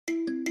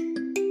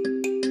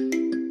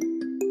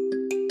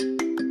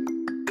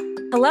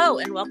Hello,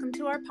 and welcome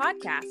to our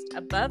podcast,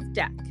 Above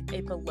Deck, a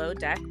below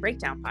deck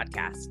breakdown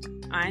podcast.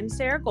 I'm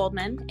Sarah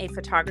Goldman, a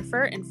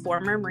photographer and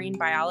former marine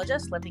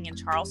biologist living in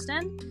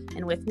Charleston,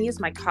 and with me is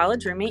my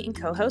college roommate and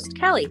co-host,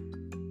 Kelly.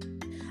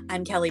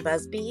 I'm Kelly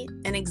Busby,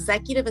 an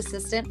executive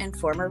assistant and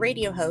former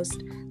radio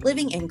host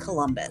living in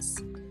Columbus.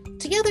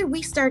 Together,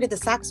 we started the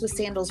Socks with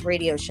Sandals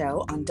radio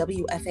show on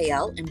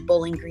WFAL in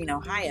Bowling Green,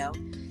 Ohio,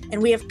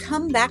 and we have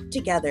come back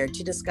together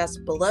to discuss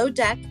Below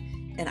Deck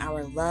and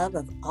our love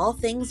of all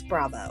things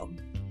Bravo.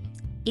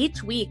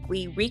 Each week,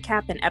 we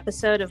recap an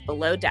episode of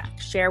Below Deck,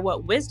 share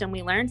what wisdom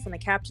we learned from the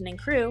captain and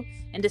crew,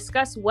 and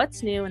discuss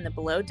what's new in the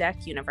Below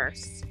Deck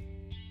universe.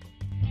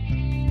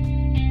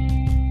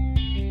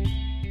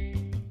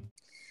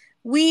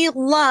 We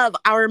love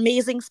our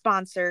amazing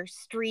sponsor,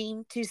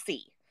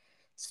 Stream2Sea.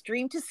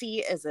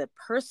 Stream2Sea is a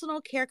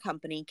personal care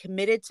company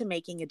committed to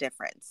making a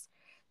difference.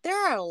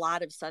 There are a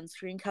lot of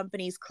sunscreen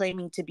companies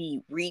claiming to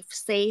be reef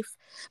safe,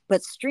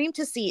 but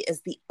Stream2Sea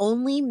is the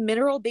only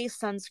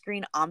mineral-based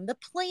sunscreen on the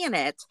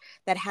planet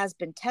that has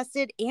been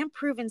tested and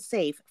proven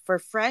safe for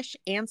fresh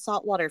and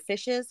saltwater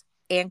fishes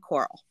and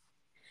coral.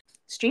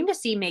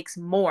 Stream2Sea makes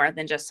more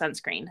than just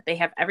sunscreen. They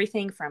have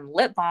everything from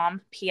lip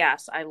balm,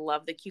 P.S. I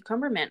love the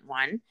cucumber mint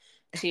one,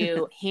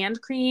 to hand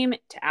cream,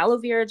 to aloe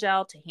vera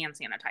gel, to hand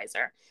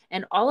sanitizer.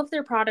 And all of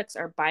their products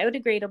are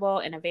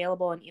biodegradable and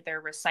available in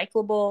either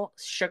recyclable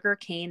sugar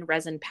cane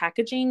resin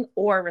packaging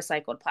or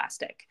recycled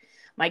plastic.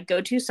 My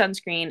go-to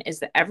sunscreen is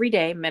the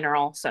Everyday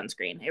Mineral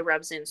Sunscreen. It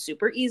rubs in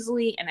super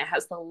easily and it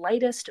has the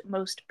lightest,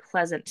 most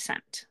pleasant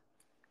scent.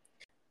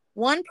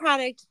 One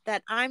product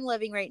that I'm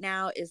loving right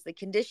now is the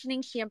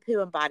conditioning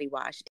shampoo and body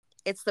wash.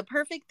 It's the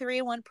perfect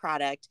 3-in-1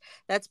 product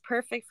that's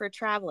perfect for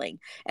traveling.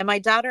 And my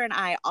daughter and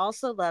I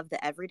also love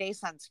the Everyday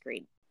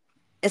Sunscreen,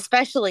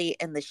 especially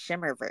in the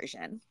shimmer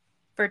version.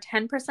 For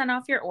 10%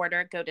 off your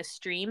order, go to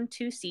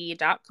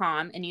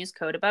stream2sea.com and use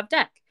code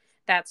ABOVEDECK.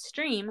 That's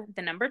stream,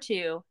 the number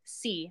 2,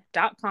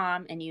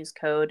 c.com, and use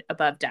code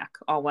ABOVEDECK,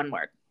 all one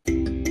word.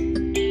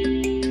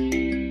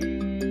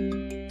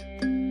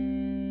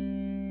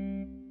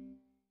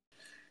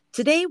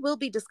 Today, we'll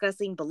be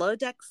discussing Below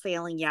Deck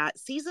Sailing Yacht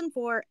Season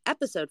 4,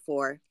 Episode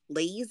 4,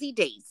 Lazy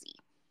Daisy.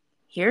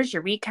 Here's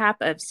your recap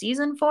of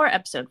Season 4,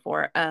 Episode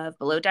 4 of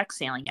Below Deck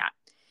Sailing Yacht.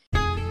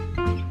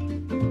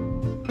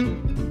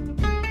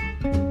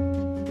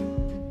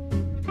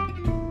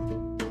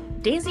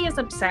 Daisy is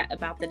upset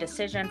about the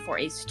decision for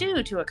a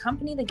stew to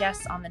accompany the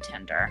guests on the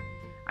tender.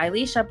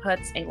 Elisha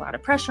puts a lot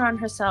of pressure on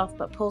herself,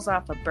 but pulls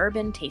off a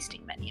bourbon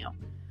tasting menu.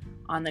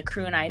 On the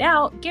crew night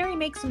out, Gary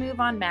makes a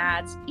move on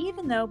Mads,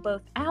 even though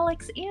both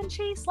Alex and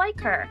Chase like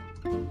her.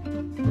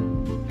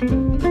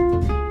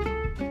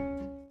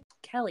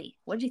 Kelly,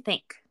 what'd you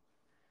think?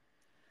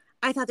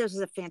 I thought this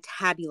was a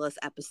fantabulous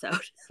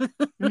episode.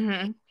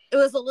 Mm-hmm. It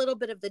was a little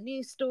bit of the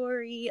new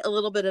story, a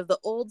little bit of the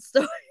old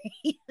story.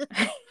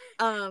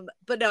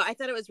 But no, I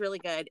thought it was really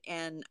good.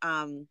 And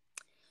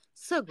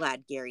so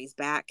glad Gary's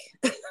back.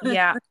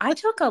 Yeah, I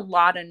took a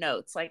lot of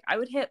notes. Like, I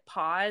would hit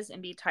pause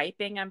and be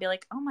typing and be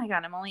like, oh my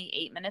God, I'm only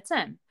 8 minutes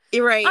in.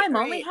 Right. I'm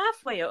only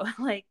halfway.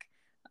 Like,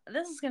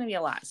 this is going to be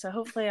a lot. So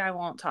hopefully I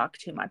won't talk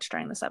too much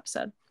during this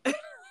episode.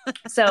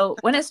 So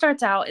when it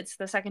starts out, it's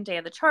the second day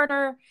of the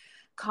charter.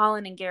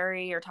 Colin and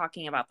Gary are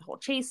talking about the whole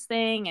Chase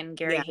thing, and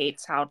Gary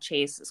hates how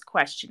Chase is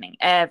questioning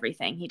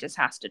everything. He just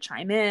has to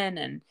chime in,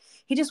 and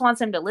he just wants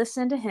him to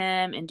listen to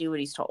him and do what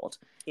he's told.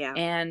 Yeah.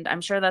 And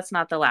I'm sure that's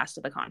not the last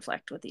of the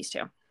conflict with these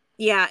two.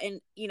 Yeah. And,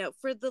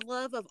 for the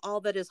love of all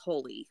that is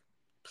holy,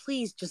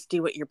 please just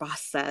do what your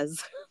boss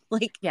says.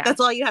 That's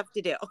all you have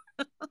to do.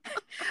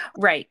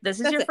 Right. This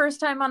is your first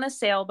time on a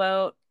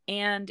sailboat,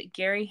 and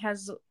Gary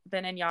has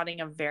been in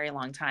yachting a very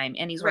long time,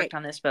 and he's worked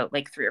on this boat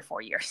like 3 or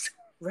 4 years.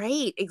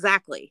 Right,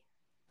 exactly.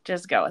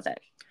 Just go with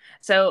it.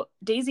 So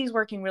Daisy's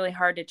working really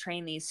hard to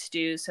train these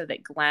stews so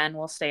that Glenn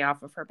will stay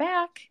off of her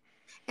back.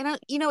 And,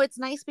 it's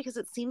nice because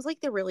it seems like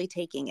they're really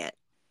taking it.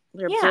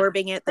 They're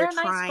absorbing it. They're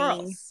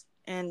trying. Nice,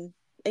 and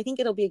I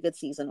think it'll be a good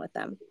season with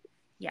them.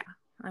 Yeah,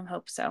 I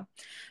hope so.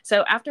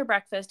 So after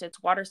breakfast,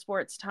 it's water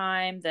sports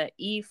time. The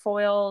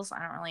E-foils, I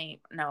don't really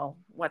know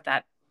what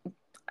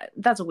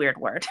that's a weird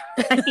word.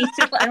 I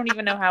don't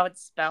even know how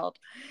it's spelled.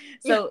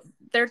 So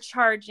they're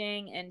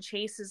charging, and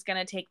Chase is going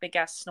to take the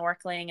guests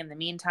snorkeling in the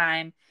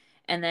meantime.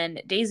 And then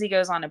Daisy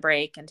goes on a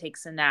break and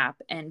takes a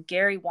nap. And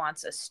Gary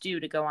wants a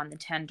stew to go on the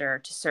tender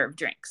to serve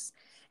drinks.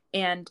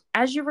 And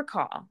as you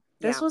recall,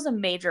 this was a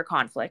major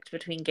conflict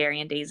between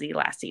Gary and Daisy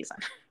last season.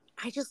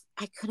 I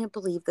couldn't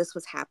believe this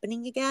was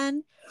happening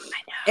again.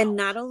 I know. And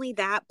not only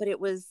that, but it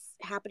was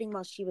happening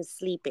while she was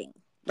sleeping.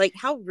 Like,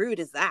 how rude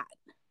is that?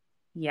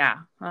 Yeah.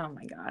 Oh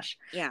my gosh.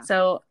 Yeah.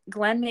 So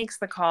Glenn makes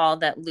the call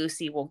that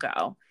Lucy will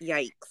go.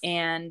 Yikes.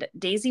 And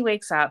Daisy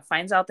wakes up,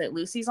 finds out that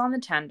Lucy's on the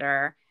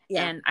tender.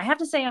 Yeah. And I have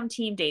to say I'm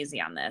team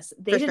Daisy on this.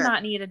 They did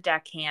not need a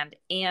deckhand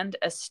and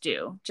a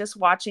stew. Just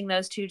watching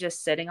those two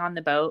just sitting on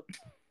the boat.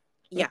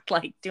 Yeah.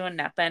 Like doing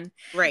nothing.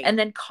 Right. And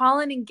then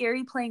Colin and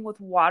Gary playing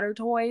with water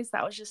toys.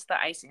 That was just the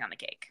icing on the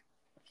cake.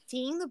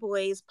 Seeing the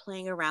boys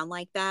playing around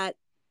like that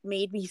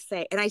made me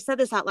say, and I said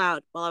this out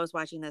loud while I was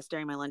watching this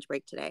during my lunch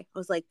break today. I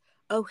was like,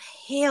 oh,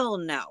 hell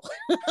no.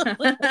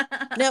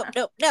 No,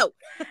 no, no.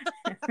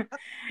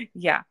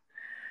 Yeah.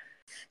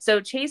 So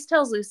Chase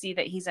tells Lucy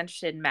that he's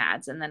interested in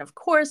Mads. And then, of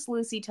course,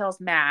 Lucy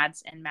tells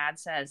Mads, and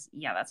Mads says,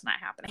 yeah, that's not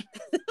happening.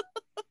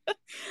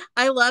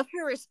 I love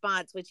her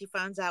response when she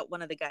finds out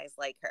one of the guys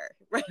like her,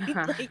 right?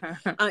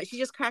 Like, she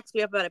just cracks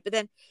me up about it.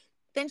 But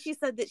then she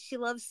said that she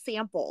loves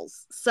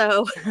samples.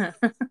 So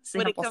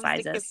when it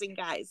comes to kissing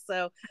guys.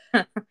 So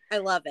I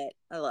love it.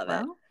 I love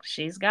it. Well,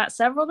 she's got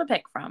several to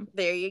pick from.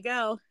 There you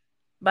go.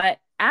 But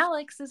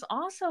Alex is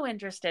also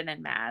interested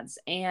in Mads,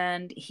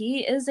 and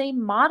he is a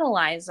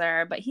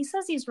modelizer, but he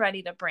says he's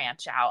ready to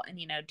branch out and,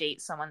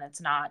 date someone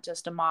that's not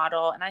just a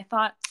model. And I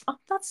thought, oh,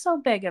 that's so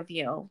big of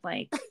you.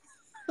 Like,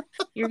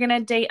 you're going to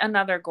date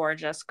another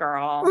gorgeous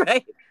girl.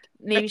 Right.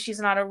 Maybe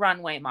she's not a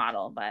runway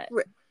model, but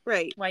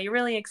right. Well, you're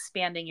really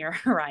expanding your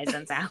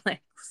horizons,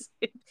 Alex.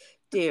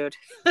 Dude.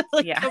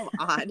 Yeah. Come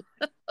on.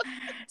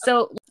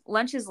 So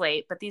lunch is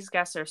late, but these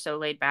guests are so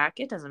laid back.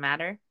 It doesn't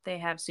matter. They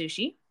have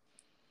sushi.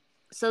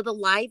 So the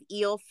live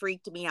eel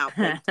freaked me out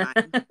big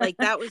time. Like,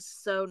 that was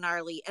so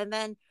gnarly. And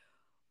then,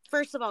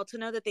 first of all, to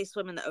know that they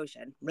swim in the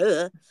ocean.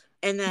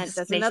 And then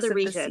that's another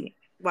reason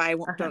why I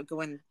don't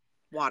go in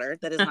water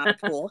that is not a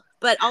pool.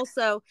 But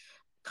also,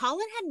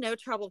 Colin had no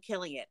trouble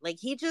killing it. Like,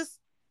 he just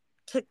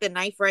took the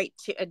knife right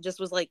to and just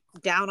was like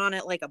down on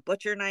it like a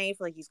butcher knife,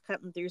 like he's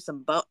cutting through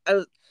some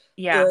bone.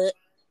 Yeah.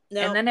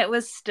 No. And then it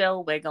was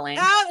still wiggling.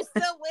 Oh, it's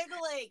still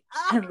wiggling.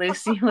 Oh. And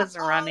Lucy was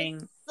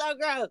running. So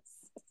gross.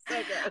 So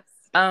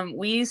gross.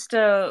 We used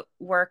to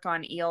work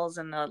on eels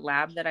in the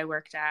lab that I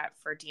worked at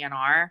for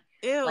DNR.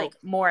 Ew. Like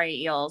moray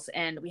eels,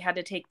 and we had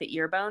to take the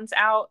ear bones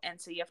out,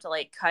 and so you have to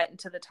like cut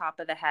into the top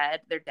of the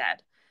head. They're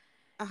dead.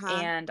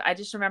 And I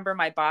just remember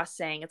my boss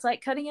saying, it's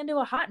like cutting into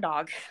a hot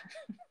dog.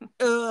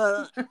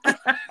 Ugh.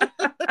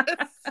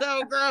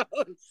 So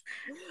gross.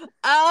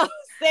 Oh,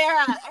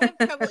 Sarah, I have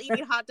trouble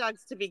eating hot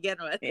dogs to begin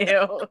with.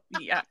 Ew.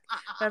 Yeah,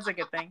 that's a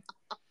good thing.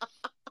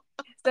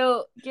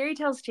 So Gary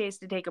tells Chase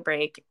to take a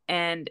break,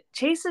 and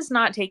Chase is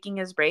not taking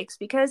his breaks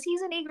because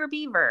he's an eager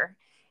beaver.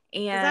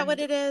 And is that what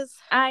it is?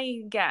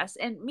 I guess.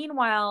 And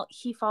meanwhile,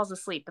 he falls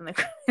asleep in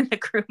the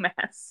crew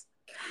mess.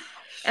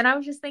 And I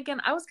was just thinking,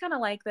 I was kind of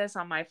like this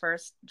on my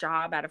first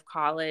job out of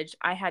college.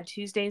 I had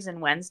Tuesdays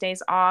and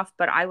Wednesdays off,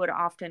 but I would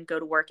often go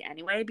to work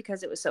anyway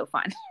because it was so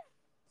fun.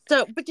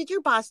 So, but did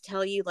your boss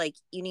tell you, like,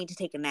 you need to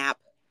take a nap?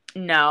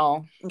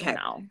 No. Okay.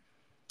 No.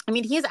 I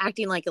mean, he's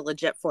acting like a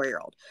legit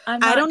 4-year-old.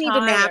 I don't need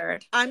a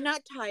nap. I'm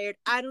not tired.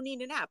 I don't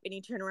need a nap. And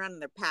you turn around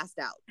and they're passed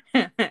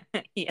out.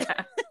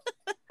 Yeah.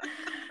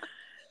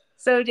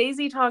 So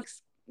Daisy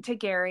talks to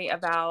Gary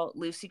about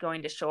Lucy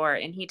going to shore,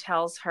 and he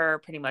tells her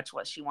pretty much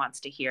what she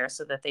wants to hear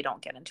so that they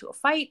don't get into a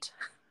fight.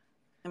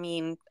 I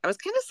mean, I was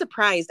kind of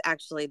surprised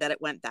actually that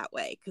it went that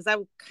way, because I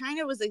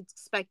kind of was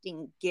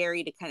expecting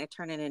Gary to kind of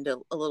turn it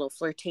into a little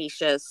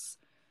flirtatious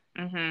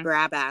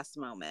grab ass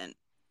moment.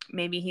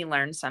 Maybe he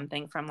learned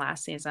something from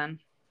last season.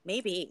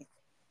 Maybe.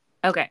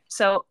 Okay,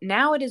 so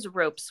now it is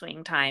rope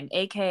swing time,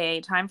 aka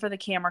time for the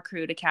camera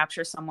crew to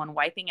capture someone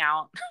wiping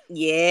out.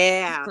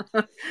 Yeah.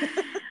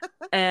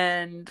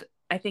 And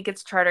I think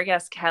it's charter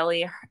guest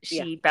Kelly.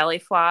 She belly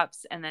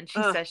flops, and then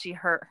she says she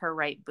hurt her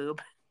right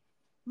boob.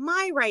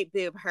 My right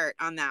boob hurt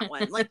on that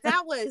one. Like,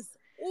 that was,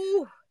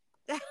 ooh,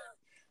 that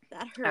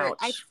hurt.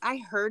 I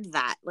heard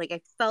that. Like,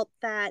 I felt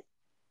that.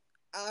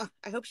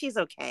 I hope she's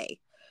okay.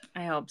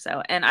 I hope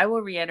so. And I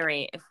will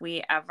reiterate, if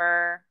we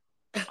ever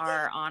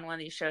are on one of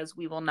these shows,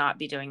 we will not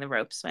be doing the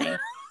rope swing.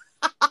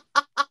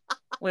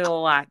 We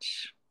will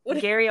watch.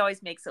 Gary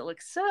always makes it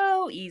look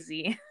so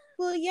easy.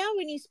 Well, yeah,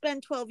 when you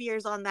spend 12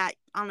 years on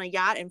a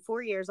yacht and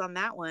 4 years on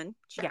that one,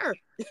 sure.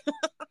 Yeah.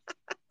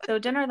 So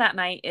dinner that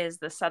night is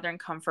the Southern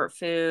comfort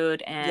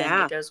food, and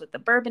it goes with the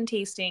bourbon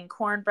tasting,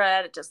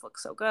 cornbread. It just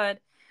looks so good.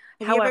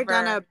 Have you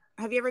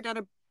ever done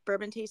a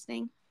bourbon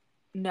tasting?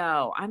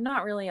 No, I'm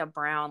not really a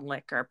brown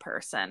liquor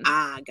person.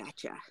 Ah,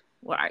 gotcha.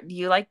 What, do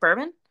you like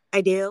bourbon?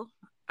 I do.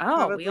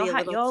 Oh,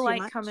 you'll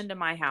like come into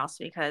my house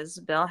because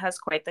Bill has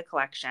quite the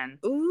collection.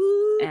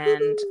 Ooh.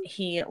 And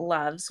he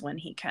loves when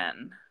he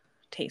can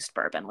taste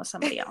bourbon with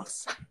somebody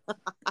else.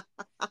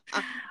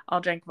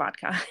 I'll drink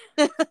vodka.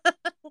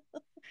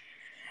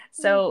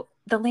 So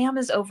the lamb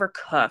is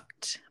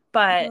overcooked,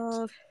 but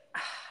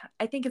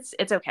I think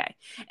it's okay.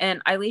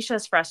 And Elisha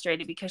is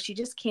frustrated because she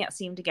just can't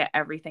seem to get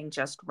everything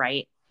just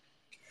right.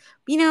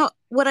 You know,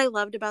 what I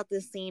loved about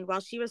this scene, while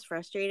she was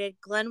frustrated,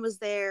 Glenn was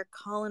there,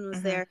 Colin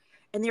was there,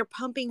 and they're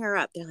pumping her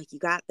up. They're like, you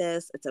got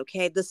this. It's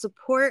okay. The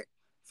support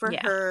for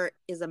her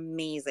is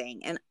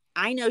amazing. And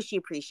I know she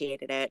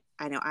appreciated it.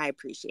 I know I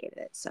appreciated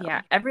it. So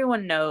yeah,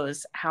 everyone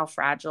knows how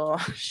fragile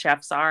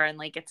chefs are. And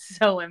like, it's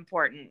so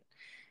important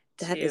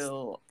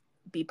to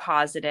be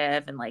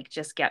positive and like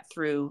just get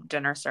through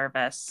dinner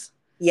service.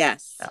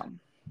 Yes. So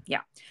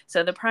yeah.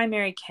 So the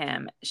primary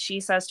Kim, she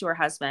says to her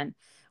husband,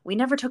 we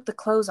never took the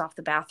clothes off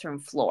the bathroom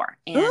floor.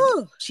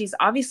 And she's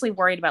obviously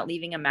worried about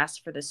leaving a mess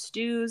for the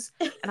stews.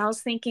 And I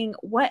was thinking,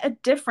 what a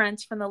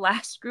difference from the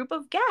last group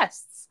of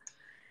guests.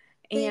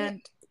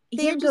 And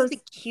They're Ian just goes,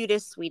 the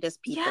cutest,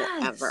 sweetest people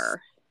yes.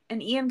 ever.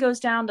 And Ian goes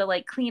down to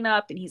like clean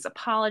up and he's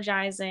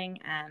apologizing,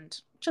 and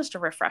just a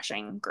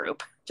refreshing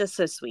group. Just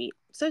so sweet.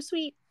 So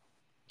sweet.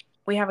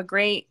 We have a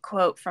great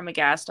quote from a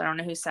guest. I don't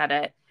know who said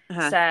it.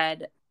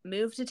 Said,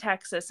 move to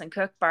Texas and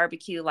cook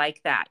barbecue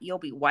like that. You'll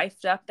be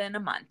wifed up in a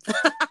month.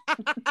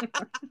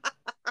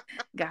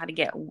 Gotta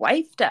get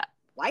wifed up.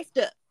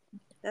 Wifed up.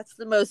 That's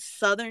the most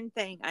Southern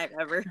thing I've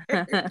ever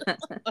heard.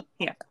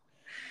 Yeah.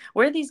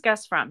 Where are these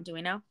guests from? Do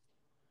we know?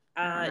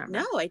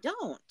 No, I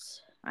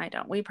don't. I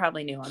don't. We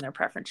probably knew on their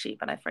preference sheet,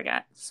 but I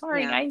forget.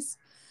 Sorry, guys.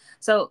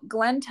 So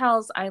Glenn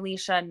tells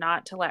Elisha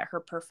not to let her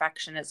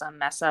perfectionism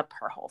mess up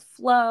her whole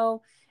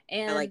flow.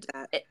 And I like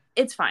that.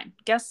 It's fine.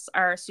 Guests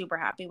are super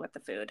happy with the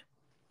food.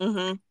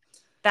 Mm-hmm.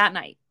 That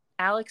night,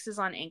 Alex is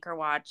on anchor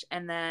watch,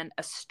 and then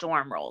a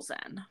storm rolls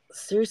in.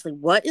 Seriously,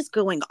 what is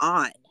going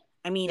on?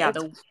 I mean,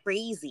 it's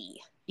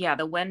crazy. Yeah,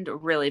 the wind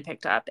really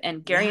picked up.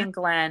 And Gary and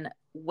Glenn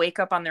wake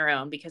up on their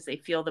own because they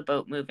feel the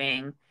boat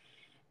moving,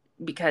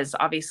 because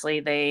obviously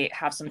they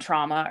have some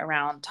trauma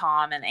around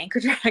Tom and anchor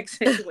drag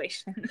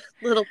situation.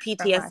 Little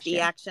PTSD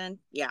action.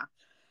 Yeah.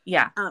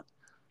 Yeah.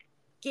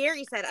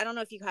 Gary said, I don't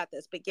know if you caught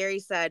this, but Gary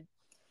said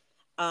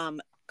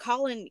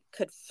Colin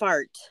could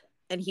fart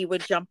and he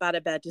would jump out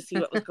of bed to see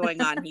what was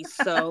going on. He's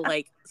so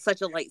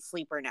such a light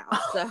sleeper now.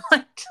 So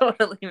I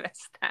totally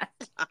missed that.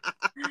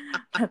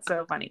 That's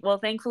so funny. Well,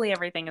 thankfully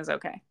everything is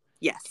okay.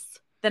 Yes.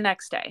 The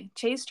next day,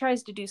 Chase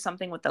tries to do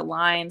something with the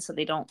line so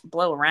they don't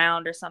blow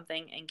around or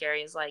something. And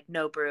Gary is like,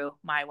 no, brew,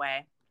 my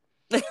way.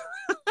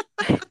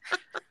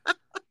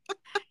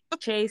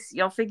 Chase,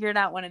 you'll figure it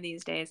out one of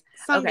these days.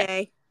 Someday.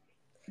 Okay.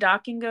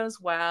 Docking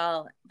goes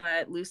well,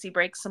 but Lucy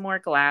breaks some more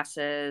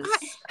glasses.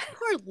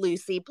 Poor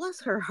Lucy,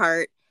 bless her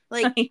heart.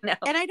 Like, I know.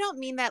 And I don't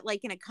mean that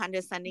like in a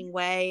condescending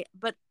way,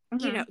 but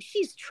you know,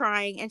 she's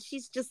trying and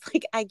she's just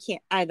like,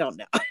 I don't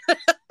know.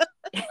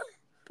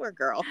 Poor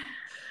girl.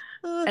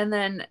 And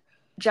then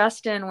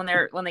Justin, when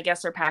the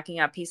guests are packing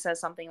up, he says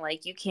something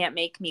like, you can't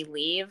make me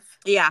leave.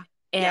 Yeah.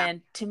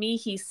 And to me,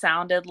 he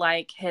sounded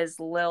like his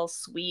Lil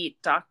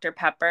Sweet Dr.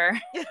 Pepper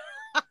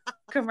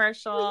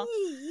commercial.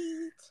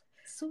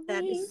 Sweet.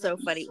 That is so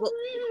funny. Well,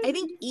 I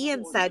think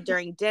Ian said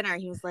during dinner,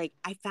 he was like,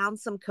 I found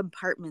some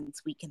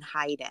compartments we can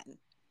hide in.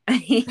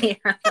 Yeah,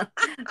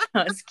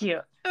 that was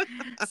cute.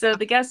 So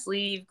the guests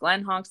leave.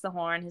 Glenn honks the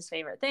horn, his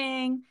favorite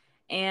thing,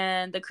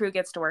 and the crew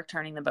gets to work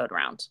turning the boat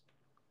around.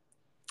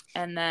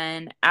 And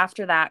then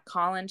after that,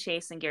 Colin,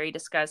 Chase, and Gary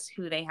discuss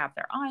who they have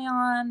their eye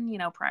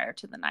on, prior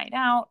to the night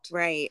out.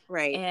 Right.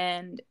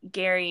 And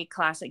Gary,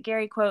 classic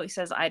Gary quote, he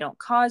says, I don't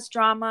cause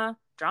drama.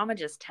 Drama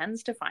just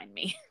tends to find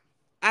me.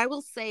 I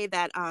will say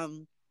that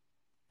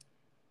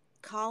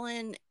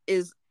Colin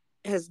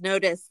has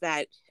noticed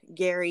that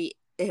Gary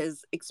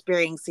is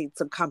experiencing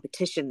some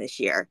competition this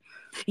year.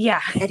 Yeah.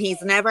 And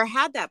he's never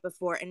had that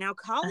before. And now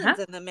Colin's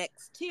in the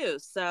mix too.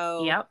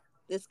 So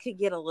this could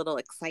get a little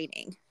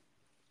exciting.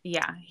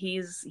 Yeah,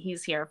 he's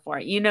here for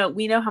it.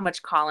 We know how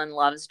much Colin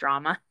loves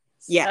drama.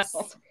 So. Yes.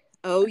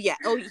 Oh, yeah.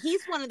 Oh,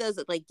 he's one of those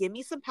that like, give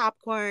me some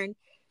popcorn,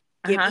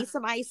 give me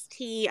some iced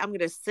tea. I'm going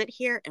to sit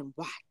here and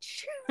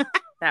watch.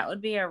 That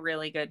would be a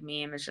really good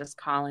meme. It's just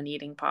Colin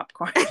eating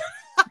popcorn.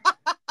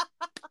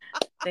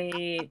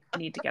 They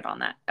need to get on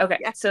that. Okay.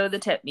 Yeah. So the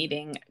tip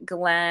meeting,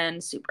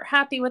 Glenn, super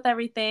happy with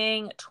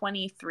everything.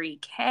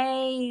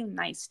 $23K,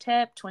 nice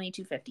tip,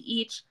 $22.50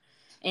 each.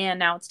 And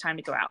now it's time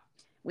to go out.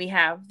 We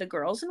have the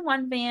girls in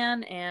one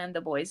van and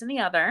the boys in the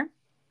other.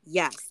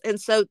 Yes. And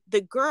so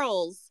the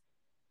girls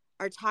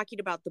are talking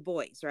about the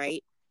boys,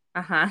 right?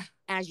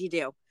 As you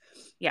do.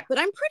 Yeah. But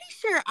I'm pretty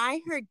sure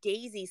I heard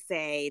Daisy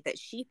say that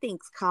she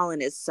thinks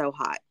Colin is so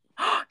hot.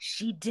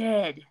 She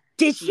did.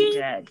 Did she? She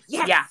did.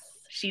 Yes. Yeah.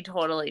 She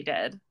totally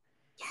did.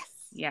 Yes.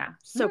 Yeah.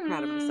 So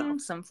proud of myself.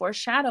 Some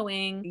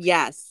foreshadowing.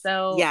 Yes.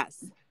 So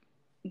yes.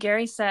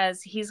 Gary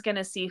says he's going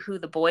to see who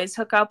the boys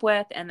hook up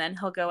with, and then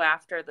he'll go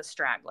after the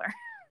straggler.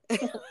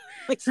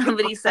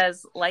 Somebody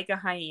says, like a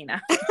hyena.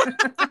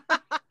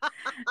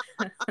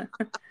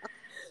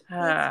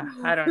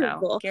 I don't know.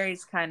 Cool.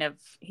 Gary's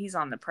he's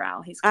on the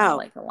prowl. He's kind of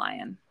like a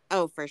lion.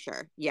 Oh, for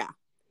sure. Yeah.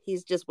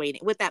 He's just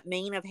waiting. With that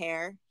mane of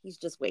hair, he's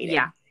just waiting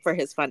for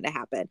his fun to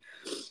happen.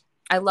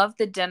 I love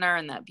the dinner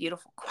in that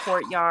beautiful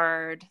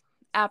courtyard.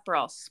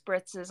 Aperol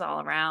spritzes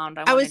all around.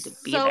 I wanted to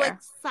be so there.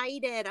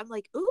 Excited. I'm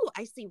like, ooh,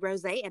 I see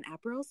rosé and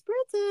Aperol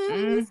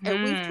spritzes.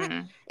 And we've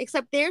tried,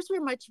 except theirs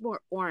were much more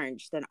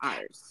orange than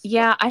ours.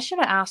 Yeah, I should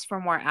have asked for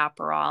more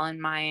Aperol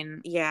in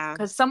mine. Yeah.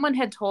 Because someone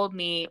had told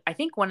me, I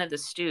think one of the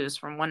stews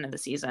from one of the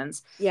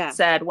seasons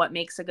said what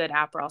makes a good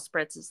Aperol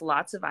spritz is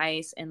lots of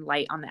ice and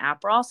light on the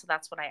Aperol. So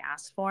that's what I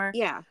asked for.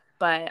 Yeah.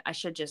 But I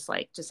should just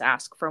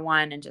ask for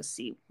one and just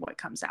see what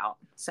comes out.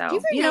 So,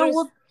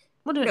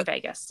 we'll do it in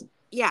Vegas.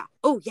 Yeah.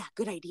 Oh, yeah.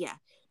 Good idea.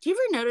 Do you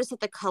ever notice that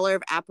the color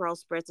of Aperol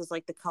spritz is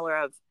like the color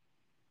of,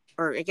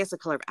 or I guess the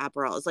color of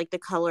Aperol is like the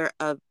color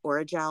of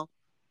Orajel?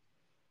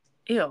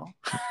 Ew.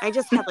 I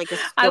just had like a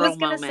I was squirrel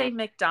going to say moment.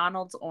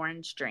 McDonald's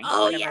orange drink,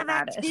 Oh whatever yeah,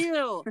 that that is.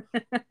 too.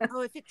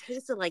 Oh, if it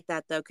tasted like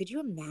that though, could you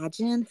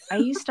imagine? I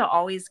used to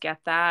always get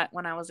that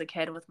when I was a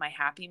kid with my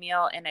Happy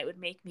Meal, and it would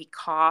make me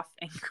cough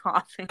and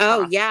cough and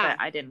Oh cough, yeah.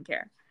 but I didn't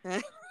care.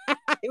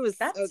 It was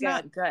so That's good.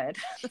 not good.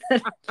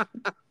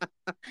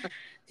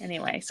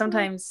 Anyway,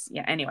 sometimes,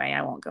 yeah, anyway,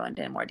 I won't go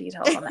into more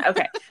details on that.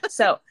 Okay.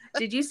 So,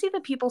 did you see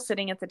the people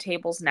sitting at the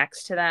tables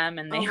next to them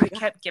and Oh they my God.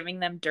 kept giving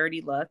them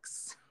dirty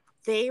looks?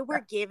 They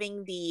were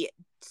giving the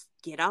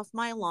get off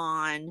my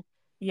lawn,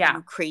 Yeah.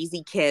 you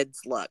crazy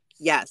kids look.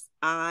 Yes,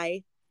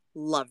 I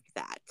loved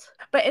that.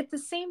 But at the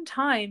same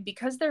time,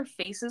 because their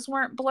faces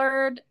weren't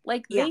blurred,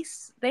 like Yeah.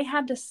 they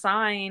had to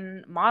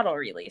sign model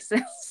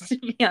releases to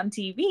be on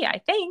TV, I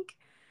think.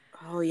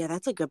 Oh yeah,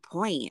 that's a good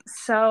point.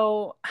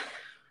 So,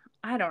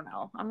 I don't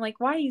know. I'm like,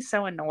 why are you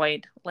so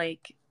annoyed?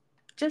 Like,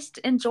 just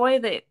enjoy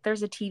that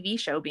there's a TV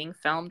show being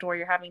filmed where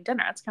you're having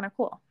dinner. That's kind of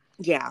cool.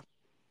 Yeah.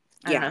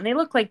 I don't know. And they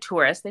look like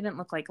tourists. They didn't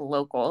look like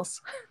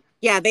locals.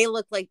 Yeah, they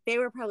looked like they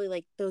were probably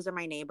like, those are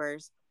my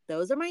neighbors.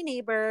 Those are my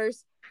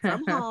neighbors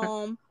from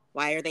home.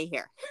 Why are they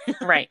here?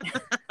 Right.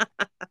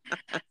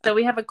 So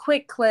we have a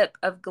quick clip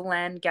of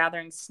Glenn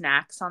gathering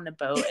snacks on the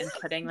boat and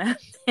putting them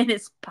in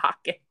his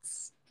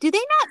pockets. Do they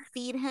not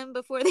feed him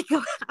before they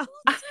go out?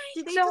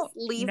 Do they just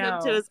leave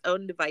him to his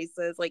own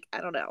devices? Like,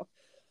 I don't know.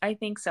 I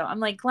think so.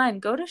 I'm like, Glenn,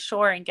 go to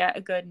shore and get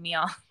a good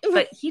meal.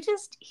 But he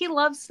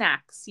loves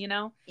snacks, you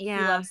know? Yeah.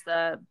 He loves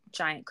the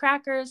giant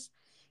crackers.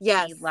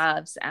 Yes. He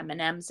loves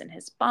M&Ms in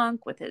his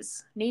bunk with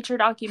his nature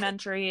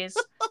documentaries.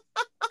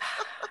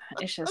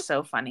 It's just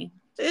so funny.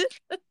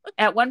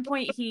 At one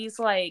point, he's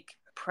like,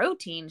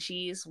 protein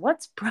cheese?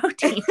 What's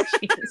protein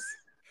cheese?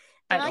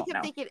 And I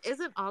kept thinking,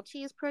 isn't all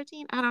cheese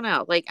protein? I don't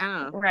know. Like, I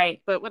don't know. Right.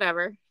 But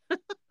whatever.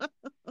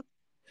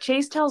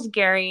 Chase tells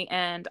Gary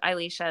and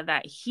Elisha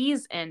that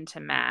he's into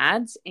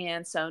Mads.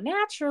 And so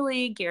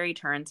naturally, Gary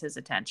turns his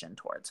attention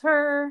towards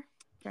her.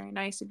 Very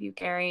nice of you,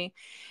 Gary.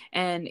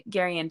 And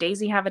Gary and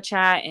Daisy have a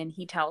chat, and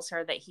he tells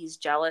her that he's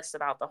jealous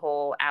about the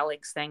whole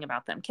Alex thing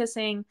about them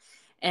kissing.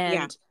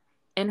 And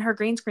in her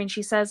green screen,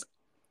 she says,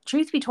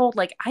 truth be told,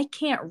 like, I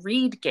can't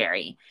read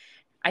Gary.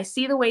 I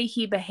see the way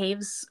he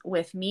behaves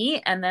with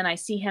me, and then I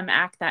see him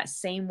act that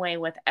same way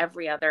with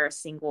every other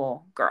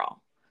single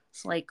girl.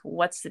 It's like,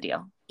 what's the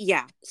deal?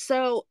 Yeah.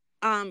 So,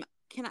 can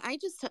I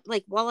just,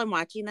 like, while I'm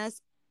watching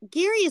this,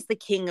 Gary is the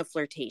king of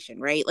flirtation,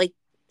 right? Like,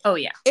 oh,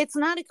 yeah. It's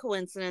not a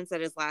coincidence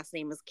that his last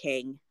name is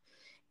King.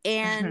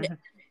 And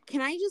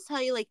can I just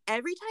tell you, like,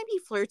 every time he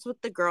flirts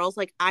with the girls,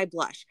 like, I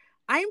blush.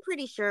 I am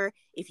pretty sure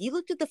if you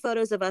looked at the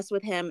photos of us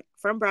with him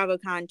from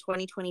BravoCon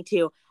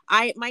 2022,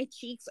 my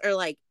cheeks are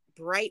like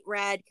bright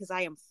red because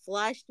I am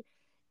flushed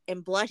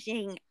and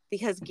blushing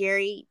because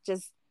Gary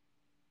just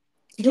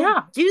do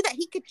that.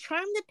 He could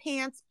charm the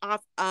pants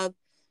off of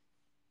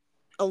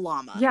a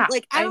llama. Yeah.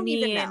 Like, I don't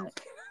even know.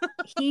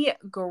 He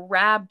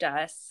grabbed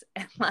us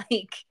and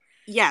like,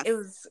 yes, it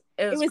was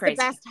the crazy.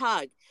 best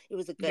hug. It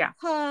was a good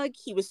hug.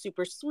 He was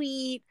super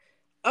sweet.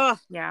 Oh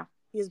yeah.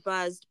 He was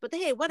buzzed, but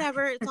hey,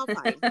 whatever. It's all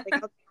fine.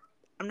 Like,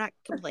 I'm not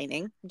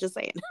complaining. I'm just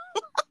saying.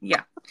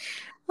 Yeah.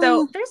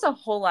 So there's a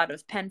whole lot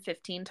of Pen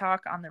 15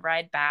 talk on the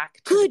ride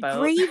back to the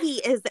boat.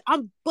 Gravy is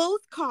on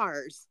both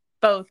cars.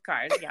 Both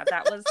cars. Yeah,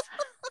 that was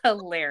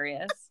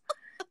hilarious.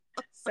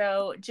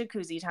 So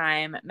jacuzzi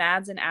time.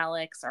 Mads and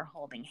Alex are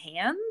holding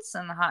hands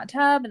in the hot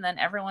tub, and then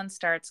everyone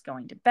starts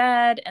going to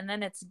bed, and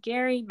then it's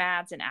Gary,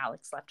 Mads, and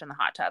Alex left in the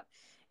hot tub.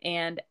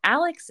 And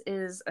Alex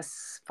is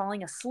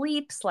falling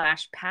asleep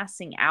 /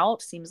 passing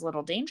out. Seems a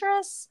little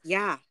dangerous.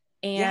 Yeah.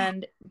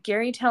 And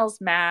Gary tells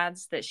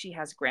Mads that she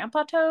has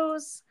grandpa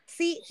toes.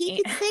 See, he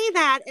could say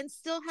that and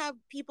still have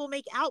people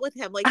make out with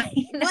him. Like,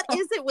 what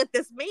is it with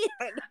this man?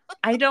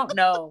 I don't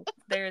know.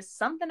 There's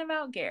something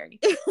about Gary.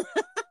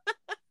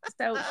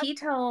 So he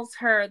tells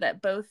her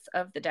that both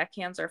of the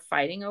deckhands are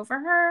fighting over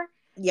her.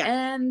 Yeah.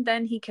 And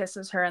then he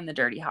kisses her in the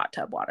dirty hot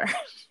tub water.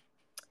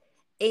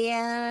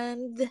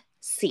 And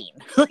scene.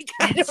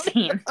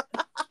 Scene.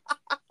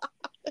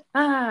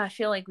 I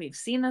feel like we've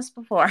seen this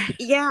before.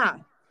 Yeah.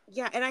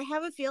 Yeah. And I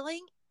have a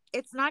feeling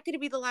it's not going to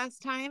be the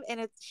last time.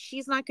 And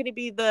she's not going to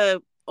be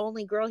the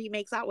only girl he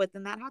makes out with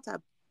in that hot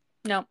tub.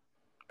 No,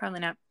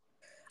 probably not.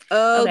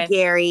 Oh, okay.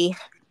 Gary.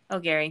 Oh,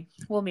 Gary.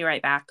 We'll be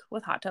right back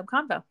with Hot Tub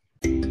Convo.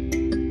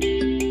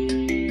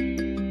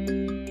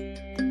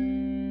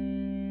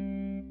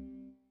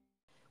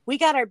 We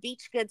got our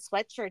Beach Goods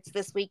sweatshirts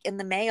this week in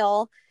the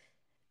mail.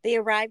 They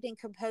arrived in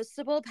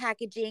compostable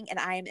packaging, and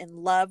I am in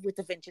love with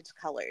the vintage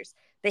colors.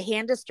 The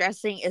hand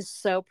distressing is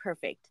so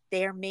perfect.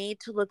 They are made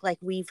to look like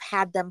we've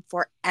had them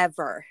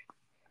forever.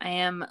 I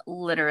am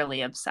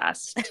literally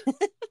obsessed.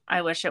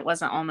 I wish it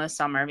wasn't almost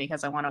summer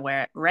because I want to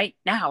wear it right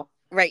now.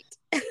 Right.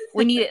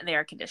 We need it in the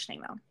air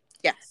conditioning, though.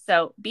 Yes.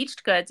 So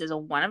Beach Goods is a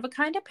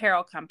one-of-a-kind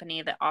apparel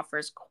company that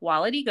offers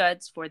quality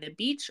goods for the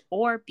beach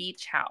or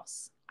beach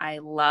house. I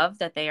love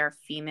that they are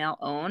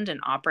female-owned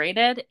and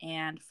operated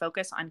and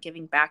focus on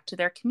giving back to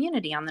their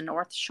community on the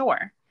North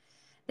Shore.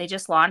 They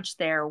just launched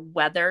their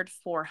Weathered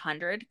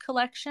 400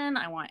 collection.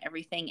 I want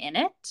everything in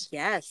it.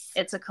 Yes.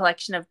 It's a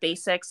collection of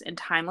basics and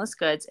timeless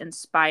goods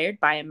inspired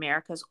by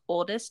America's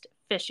oldest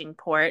fishing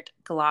port,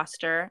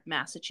 Gloucester,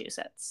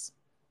 Massachusetts.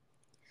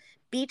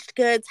 Beached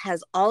Goods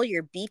has all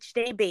your beach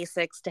day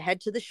basics to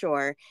head to the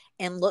shore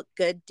and look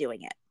good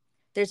doing it.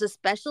 There's a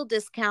special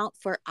discount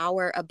for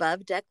our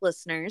Above Deck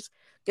listeners.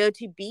 Go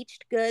to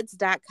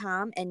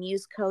beachedgoods.com and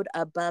use code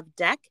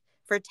ABOVEDECK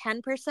for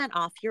 10%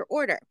 off your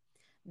order.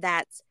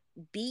 That's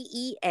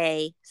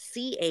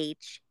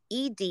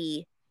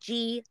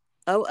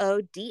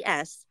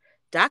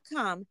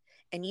BEACHEDGOODS.com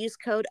and use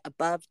code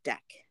ABOVEDECK.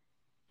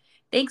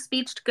 Thanks,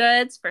 Beached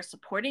Goods, for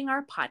supporting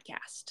our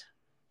podcast.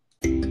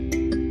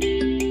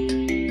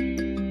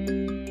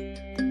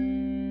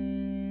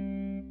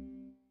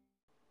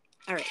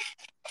 All right.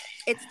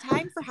 It's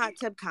time for Hot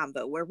Tub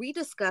Combo, where we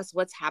discuss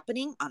what's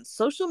happening on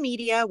social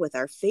media with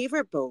our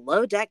favorite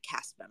Below Deck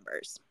cast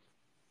members.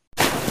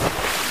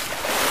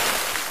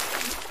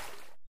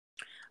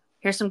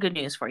 Here's some good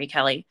news for you,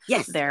 Kelly.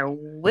 Yes. There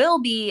will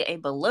be a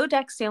Below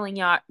Deck Sailing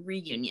Yacht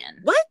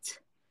reunion. What?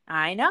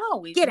 I know.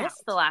 We've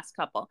missed the last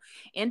couple.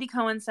 Andy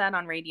Cohen said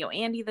on Radio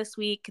Andy this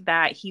week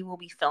that he will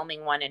be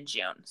filming one in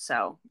June.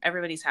 So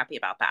everybody's happy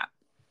about that.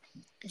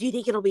 Do you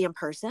think it'll be in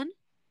person?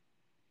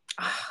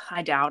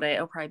 I doubt it.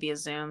 It'll probably be a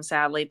Zoom,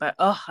 sadly. But,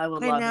 I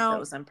would love if it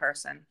was in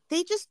person. I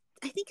think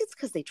it's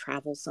because they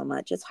travel so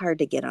much. It's hard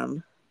to get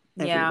them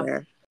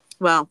everywhere. Yeah.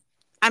 Well,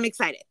 I'm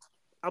excited.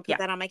 I'll put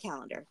that on my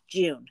calendar.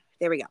 June.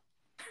 There we go.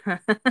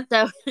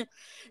 So,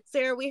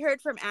 Sarah, we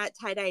heard from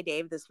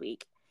 @TieDyeDave this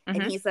week.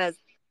 And he says,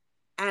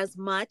 as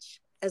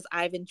much as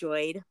I've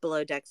enjoyed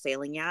Below Deck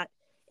Sailing Yacht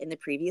in the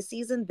previous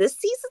season, this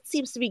season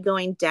seems to be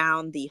going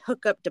down the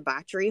hookup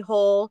debauchery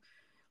hole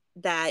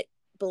that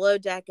Below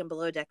Deck and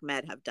Below Deck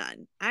Med have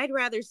done. I'd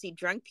rather see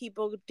drunk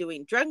people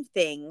doing drunk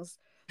things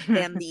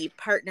than the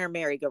partner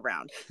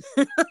merry-go-round.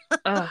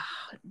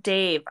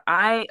 Dave,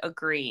 I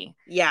agree.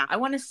 Yeah. I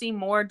want to see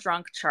more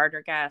drunk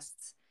charter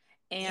guests.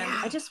 And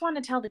I just want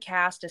to tell the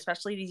cast,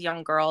 especially these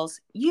young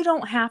girls, you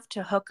don't have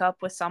to hook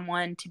up with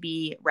someone to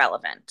be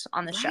relevant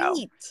on the show.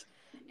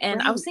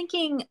 And I was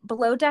thinking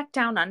Below Deck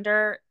Down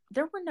Under,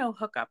 there were no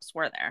hookups,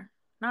 were there?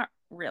 Not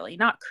really.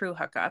 Not crew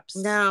hookups.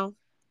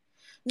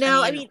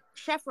 No, I mean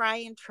Chef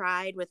Ryan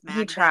tried with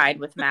Magda. He tried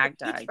with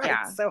Magda. He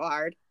tried so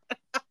hard.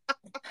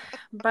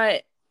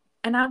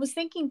 And I was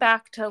thinking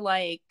back to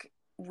like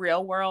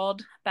Real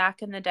World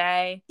back in the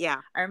day. Yeah.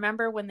 I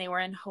remember when they were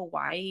in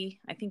Hawaii.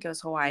 I think it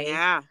was Hawaii.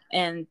 Yeah.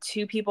 And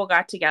two people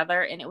got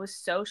together and it was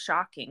so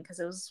shocking because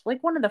it was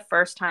like one of the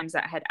first times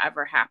that had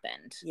ever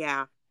happened.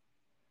 Yeah.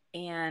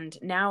 And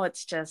now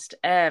it's just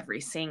every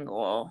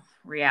single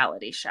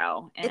reality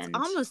show. And it's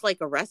almost like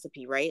a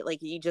recipe, right?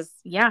 Like you just,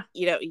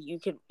 you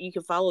can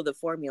follow the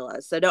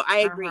formula. So no, I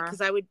agree.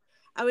 Cause I would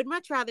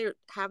much rather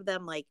have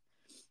them like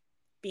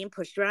being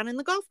pushed around in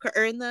the golf cart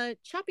or in the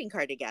shopping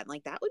cart again.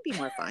 Like that would be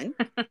more fun.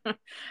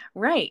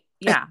 Right.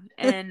 Yeah.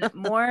 And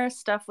more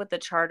stuff with the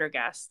charter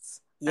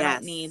guests. Yes. I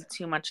don't need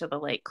too much of the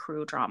like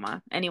crew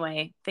drama.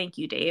 Anyway, thank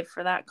you, Dave,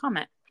 for that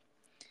comment.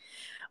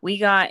 We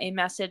got a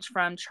message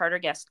from charter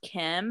guest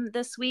Kim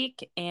this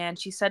week, and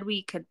she said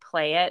we could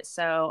play it.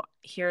 So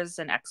here's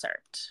an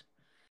excerpt.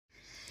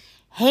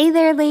 Hey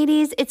there,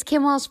 ladies. It's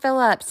Kim Walsh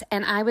Phillips,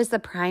 and I was the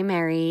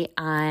primary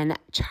on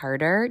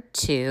Charter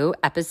 2,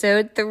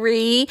 episode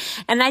 3.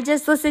 And I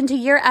just listened to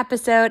your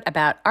episode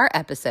about our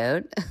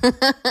episode,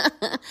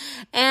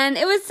 and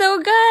it was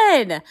so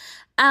good.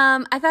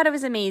 I thought it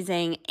was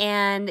amazing.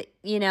 And,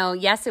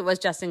 yes, it was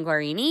Justin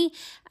Guarini.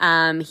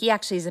 He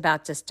actually is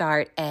about to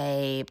start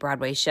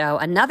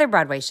another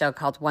Broadway show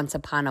called Once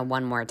Upon a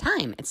One More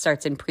Time. It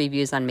starts in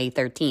previews on May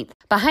 13th.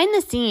 Behind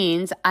the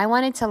scenes, I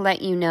wanted to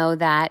let you know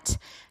that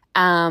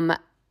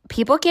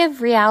people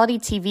give reality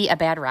TV a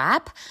bad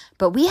rap,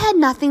 but we had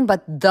nothing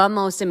but the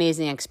most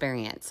amazing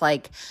experience.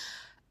 Like,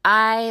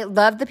 I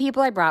loved the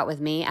people I brought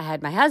with me. I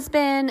had my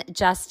husband,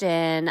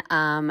 Justin,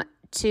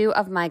 two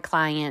of my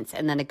clients,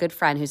 and then a good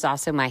friend who's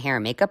also my hair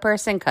and makeup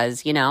person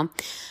because,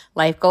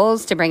 life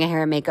goals to bring a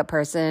hair and makeup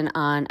person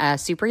on a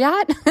super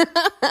yacht.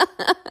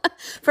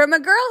 From a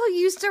girl who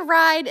used to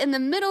ride in the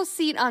middle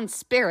seat on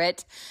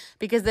Spirit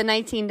because the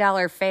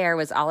 $19 fare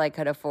was all I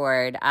could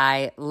afford.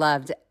 I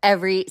loved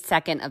every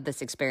second of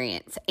this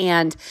experience.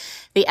 And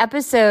the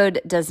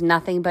episode does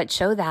nothing but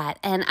show that.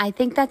 And I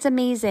think that's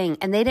amazing.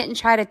 And they didn't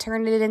try to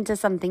turn it into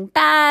something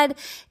bad.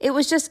 It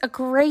was just a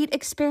great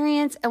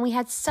experience. And we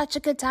had such a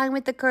good time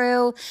with the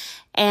crew.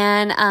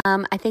 And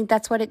I think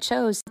that's what it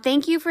shows.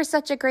 Thank you for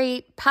such a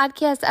great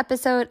podcast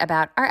episode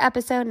about our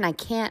episode. And I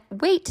can't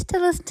wait to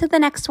listen to the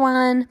next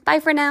one. Bye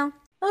for now.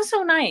 That was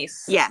so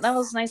nice. Yeah. That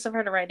was nice of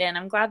her to write in.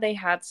 I'm glad they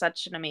had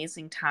such an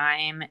amazing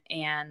time.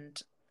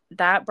 And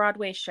that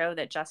Broadway show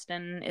that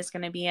Justin is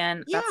going to be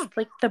in, that's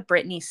like the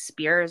Britney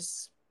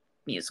Spears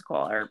musical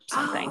or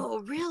something.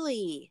 Oh,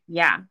 really?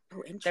 Yeah.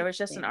 Oh, there was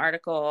just an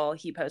article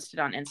he posted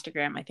on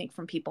Instagram, I think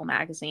from People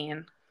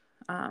Magazine,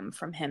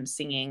 from him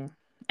singing.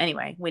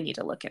 Anyway, we need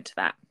to look into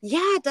that.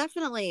 Yeah,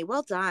 definitely.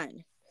 Well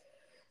done.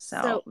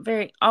 So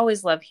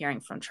always love hearing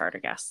from charter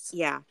guests.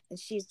 Yeah. And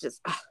she's just,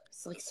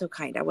 it's like so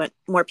kind. I want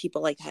more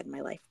people like that in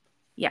my life.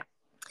 Yeah.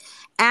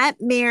 At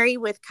Mary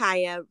with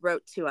Kaya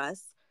wrote to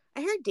us,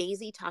 I heard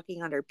Daisy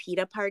talking on her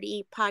PETA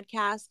Party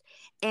podcast,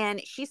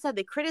 and she said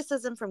the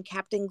criticism from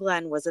Captain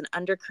Glenn was an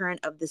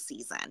undercurrent of the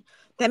season.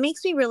 That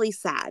makes me really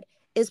sad.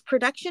 Is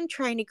production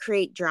trying to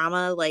create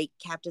drama like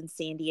Captain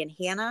Sandy and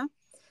Hannah?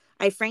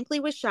 I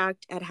frankly was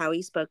shocked at how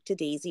he spoke to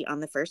Daisy on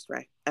the first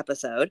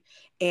episode.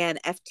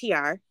 And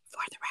FTR,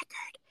 for the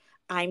record,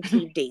 I'm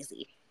Team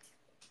Daisy.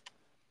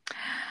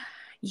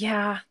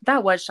 Yeah,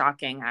 that was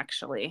shocking,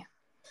 actually.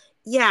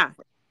 Yeah.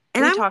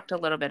 And we talked a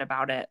little bit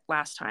about it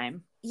last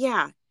time.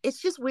 Yeah.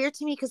 It's just weird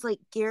to me because, like,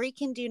 Gary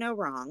can do no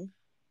wrong.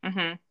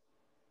 Mm-hmm.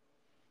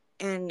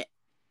 And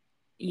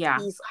yeah,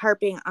 he's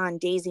harping on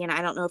Daisy, and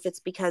I don't know if it's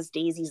because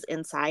Daisy's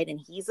inside and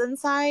he's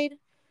inside.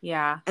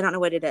 Yeah. I don't know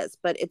what it is,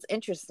 but it's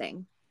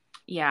interesting.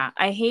 Yeah.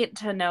 I hate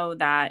to know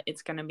that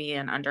it's going to be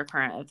an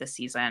undercurrent of the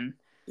season.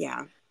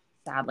 Yeah.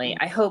 Sadly.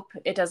 I hope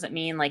it doesn't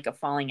mean like a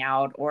falling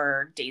out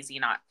or Daisy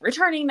not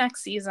returning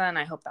next season.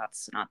 I hope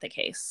that's not the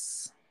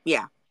case.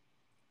 Yeah.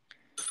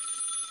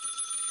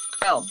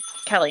 Oh,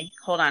 Kelly,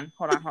 hold on.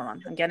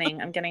 I'm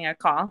getting a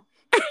call.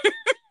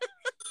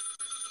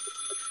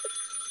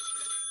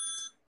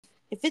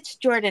 If it's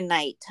Jordan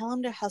night, tell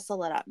him to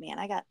hustle it up, man.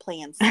 I got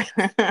plans.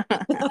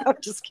 I'm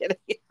just kidding.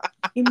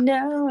 You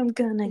know I'm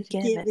gonna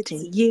give it to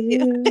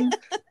you.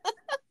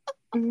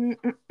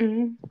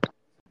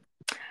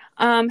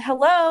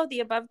 Hello, the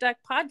Above Deck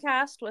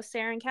podcast with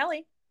Sarah and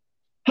Kelly.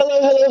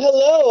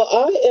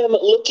 Hello. I am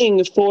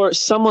looking for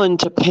someone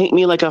to paint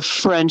me like a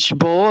French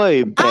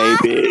boy,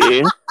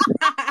 baby. Well,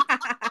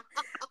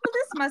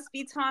 this must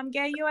be Tom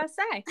Gay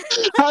USA.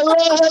 Hello.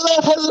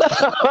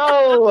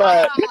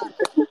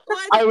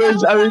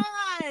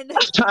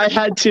 I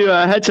had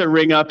to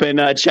ring up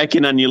and check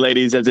in on you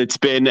ladies, as it's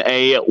been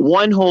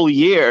one whole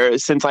year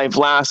since I've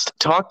last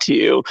talked to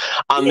you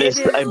on this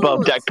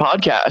Above Deck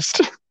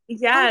podcast.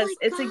 Yes,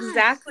 it's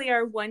exactly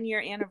our 1 year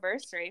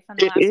anniversary from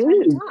the last time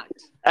we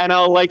talked. And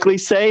I'll likely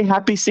say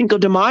Happy Cinco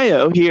de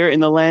Mayo here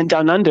in the land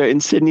down under in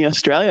Sydney,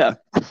 Australia.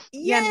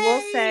 Yeah,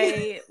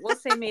 and we'll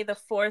say May the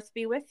 4th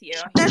be with you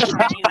here in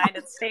the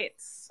United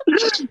States.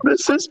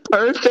 This is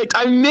perfect.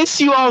 I miss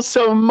you all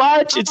so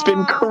much. It's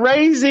been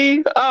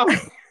crazy. Oh,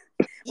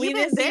 we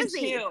miss you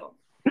too.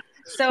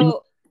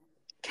 So,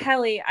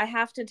 Kelly, I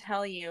have to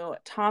tell you,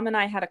 Tom and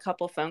I had a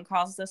couple phone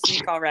calls this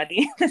week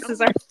already. This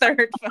is our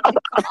third phone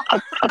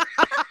call.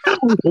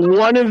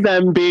 One of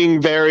them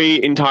being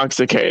very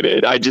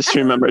intoxicated. I just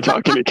remember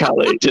talking to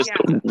Kelly, just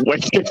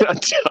wasted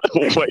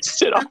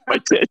off my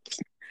tits.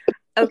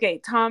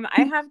 Okay, Tom,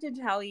 I have to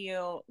tell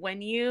you,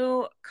 when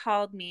you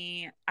called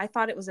me, I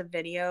thought it was a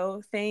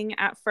video thing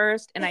at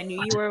first, and I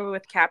knew you were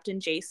with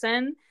Captain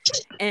Jason,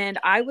 and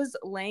I was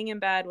laying in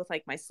bed with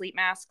like my sleep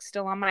mask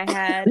still on my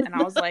head, and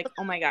I was like,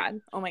 oh my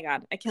God,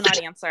 I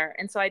cannot answer.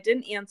 And so I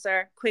didn't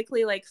answer,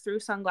 quickly like threw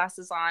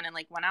sunglasses on and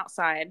like went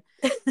outside,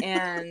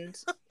 and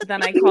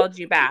then I called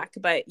you back,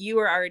 but you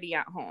were already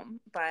at home.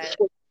 But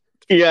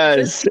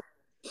yes.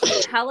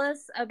 Tell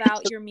us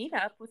about your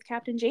meetup with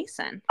Captain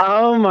Jason.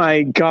 Oh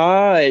my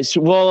gosh.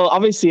 Well,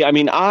 obviously, I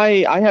mean,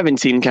 I haven't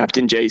seen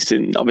Captain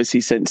Jason,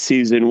 obviously, since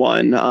season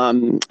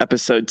 1,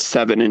 episode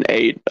 7 and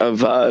 8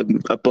 of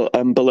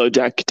Below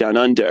Deck Down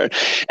Under.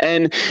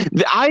 And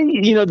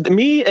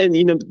me and,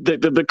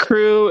 the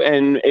crew,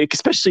 and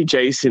especially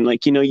Jason,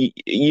 like,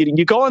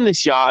 you go on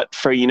this yacht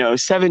for,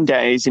 7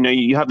 days,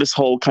 you have this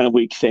whole kind of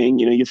week thing,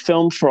 you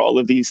film for all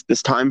of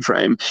this time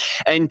frame.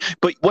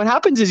 But what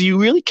happens is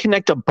you really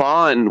connect a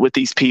bond with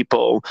these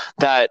people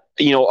that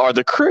are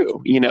the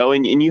crew,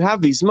 and you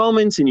have these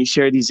moments and you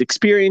share these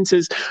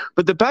experiences.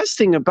 But the best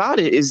thing about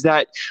it is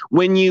that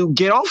when you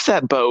get off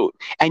that boat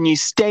and you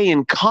stay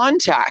in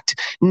contact,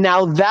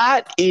 now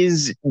that's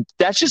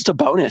just a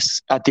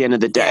bonus at the end of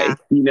the day.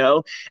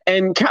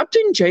 And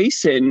Captain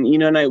Jason,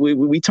 and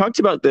we talked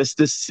about this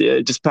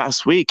just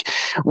past week.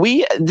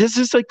 This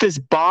is like this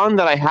bond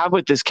that I have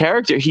with this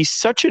character. He's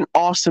such an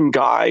awesome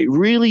guy,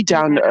 really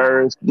down to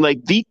earth,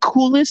 like the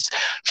coolest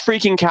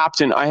freaking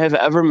captain I have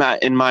ever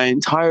met in my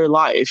entire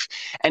life.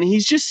 And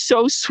he's just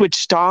so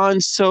switched on,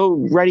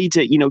 so ready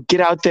to,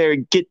 get out there,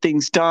 get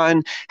things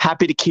done,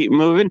 happy to keep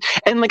moving.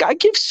 And like, I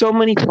give so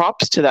many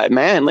props to that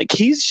man. Like,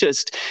 he's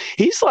just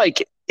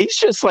like,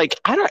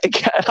 I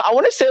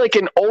want to say like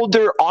an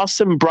older,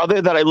 awesome brother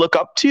that I look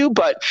up to,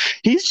 but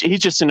he's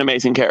just an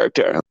amazing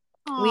character.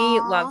 Aww. We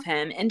love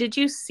him. And did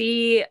you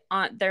see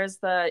there's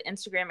the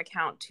Instagram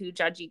account Two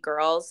Judgy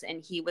Girls,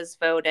 and he was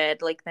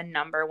voted like the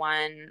number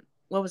one,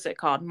 what was it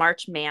called?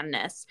 March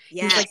Madness.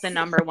 Yes. He's like the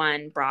number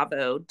one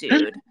Bravo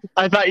dude.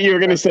 I thought you were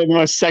going to say the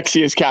most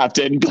sexiest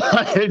captain, but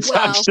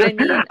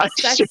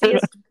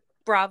sexiest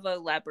Bravo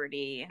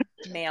celebrity,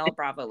 male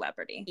Bravo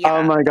celebrity. Yeah.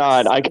 Oh my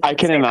God, I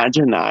can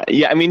imagine that.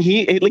 Yeah, I mean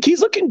he's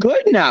looking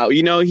good now.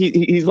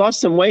 He's lost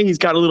some weight. He's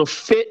got a little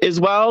fit as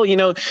well. He's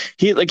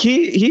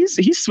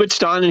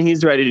switched on and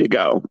he's ready to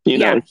go.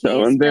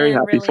 So I'm very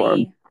happy for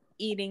him.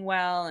 Eating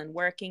well and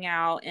working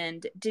out.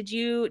 And did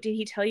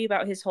he tell you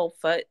about his whole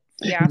foot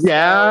fiasco and the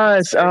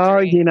Yes. Oh,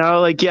 surgery.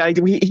 like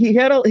he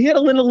had a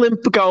little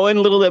limp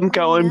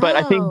going, but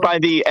I think by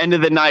the end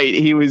of the night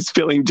he was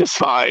feeling just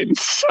fine.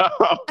 So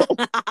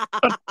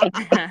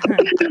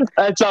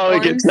that's all Well,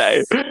 we can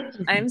say.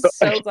 I'm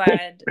so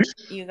glad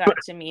you got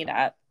to meet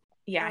up.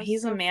 Yeah, That was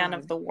he's a so man fun.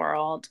 of the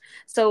world.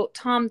 So,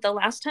 Tom, the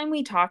last time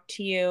we talked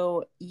to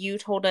you, you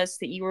told us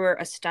that you were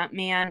a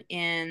stuntman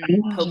in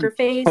Poker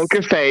Face.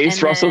 Poker Face,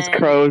 and Russell then,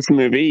 Crowe's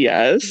movie.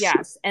 Yes.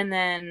 Yes, and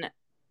then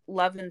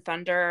Love and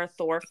Thunder,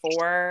 Thor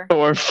 4.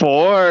 Or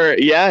four,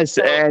 yes,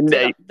 So, and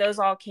those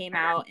all came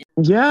out.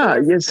 yeah,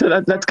 Thor, yeah. So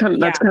that's Thor,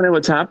 kind of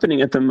what's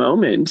happening at the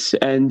moment,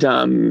 and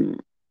I'm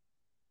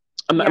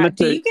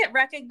Do you get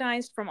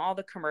recognized from all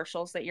the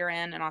commercials that you're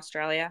in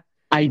Australia?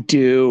 I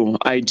do.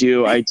 It's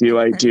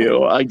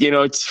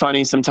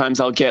funny.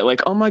 Sometimes I'll get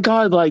like, oh my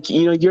God, like,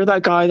 you're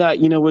that guy that,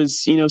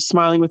 was,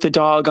 smiling with the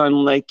dog on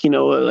like,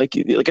 like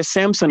a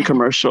Samsung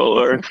commercial,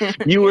 or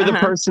you were the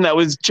person that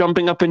was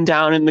jumping up and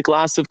down in the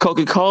glass of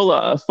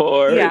Coca-Cola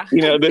for,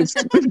 this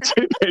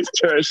toothpaste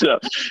commercial.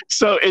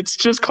 So it's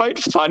just quite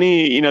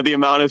funny, the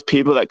amount of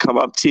people that come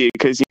up to you,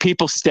 because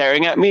people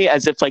staring at me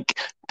as if like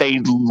they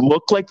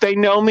look like they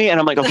know me.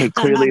 And I'm like, okay,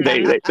 clearly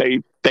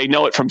they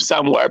know it from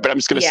somewhere, but I'm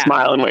just going to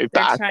smile and wave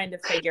They're back. trying to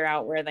figure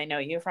out where they know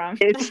you from.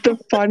 It's the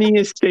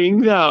funniest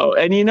thing, though.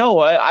 And you know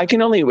what? I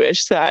can only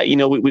wish that,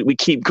 we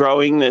keep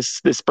growing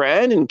this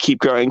brand and keep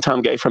growing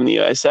Tom Gay from the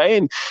USA,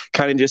 and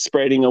kind of just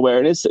spreading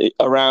awareness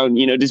around,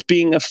 just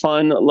being a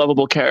fun,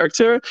 lovable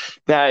character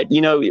that,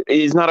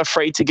 is not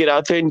afraid to get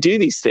out there and do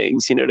these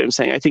things. You know what I'm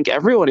saying? I think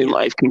everyone in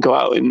life can go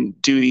out and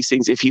do these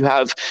things. If you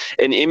have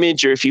an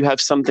image, or if you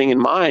have something in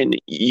mind,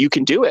 you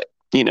can do it.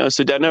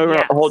 So don't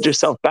ever hold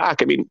yourself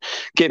back. I mean,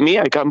 get me.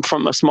 I come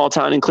from a small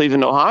town in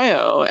Cleveland,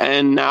 Ohio,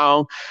 and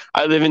now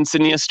I live in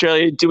Sydney,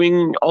 Australia,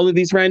 doing all of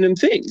these random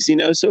things.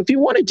 So if you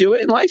want to do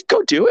it in life,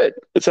 go do it.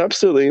 It's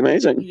absolutely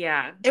amazing.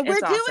 Yeah, and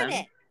we're doing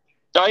it.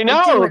 I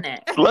know. We're doing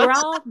it. We're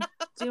all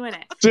doing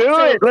it.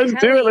 Let's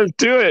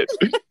do it.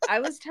 I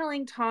was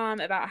telling Tom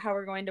about how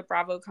we're going to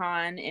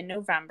BravoCon in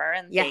November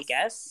in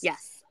Vegas.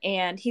 Yes.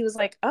 And he was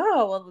like,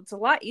 oh, well, it's a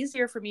lot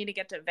easier for me to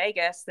get to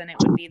Vegas than it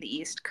would be the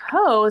East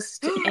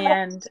Coast.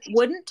 And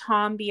wouldn't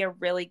Tom be a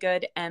really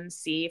good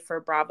MC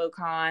for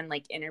BravoCon,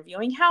 like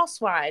interviewing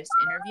housewives,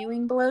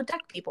 interviewing below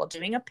deck people,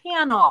 doing a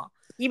panel?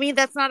 You mean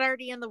that's not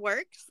already in the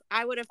works?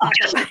 I would have thought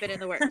that would have been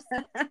in the works.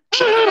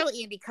 Go,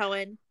 Andy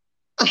Cohen.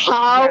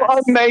 How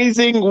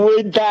amazing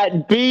would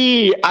that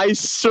be? I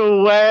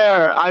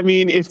swear. I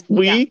mean, if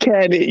we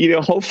can,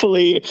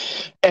 hopefully,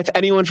 if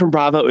anyone from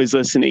Bravo is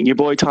listening, your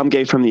boy Tom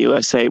Gay from the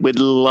USA would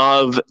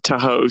love to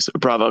host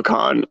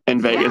BravoCon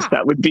in Vegas.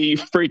 That would be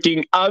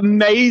freaking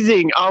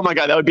amazing. Oh my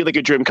God, that would be like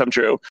a dream come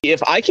true.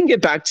 If I can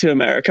get back to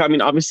America, I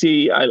mean,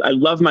 obviously, I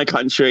love my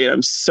country and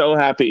I'm so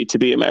happy to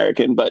be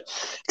American, but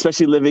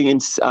especially living in,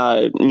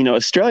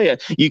 Australia,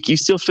 you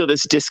still feel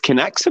this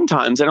disconnect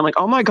sometimes. And I'm like,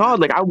 oh my God,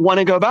 like I want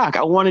to go back.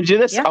 I want to do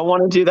this. I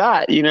want to do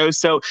that.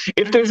 So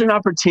if there's an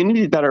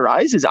opportunity that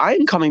arises, I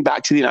am coming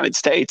back to the United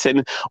States,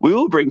 and we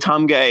will bring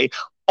Tom Gay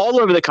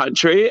all over the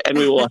country, and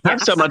we will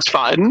have so much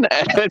fun,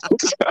 and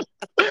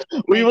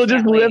we will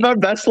just live our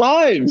best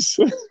lives.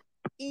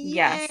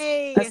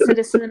 Yes, a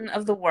citizen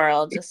of the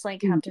world, just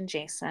like Captain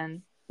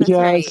Jason.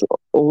 Yes,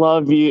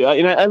 love you.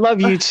 I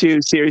love you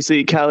too.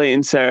 Seriously, Kelly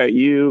and Sarah,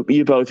 you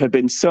both have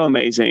been so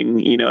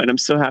amazing. And I'm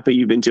so happy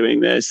you've been doing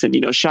this.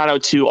 And shout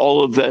out to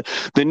all of the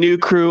new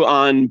crew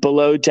on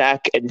Below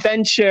Deck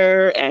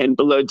Adventure and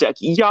Below Deck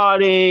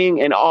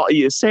Yachting and all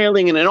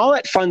sailing and all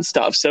that fun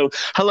stuff. So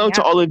hello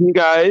to all of you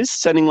guys.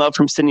 Sending love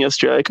from Sydney,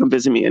 Australia. Come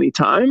visit me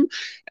anytime,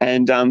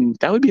 and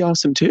that would be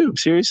awesome too.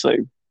 Seriously,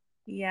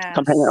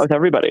 come hang out with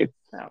everybody.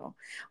 So,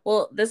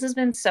 well, this has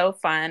been so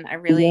fun. I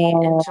really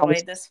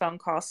enjoyed this phone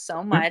call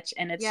so much.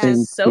 And it's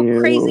just so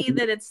crazy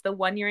that it's the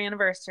 1 year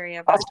anniversary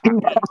of us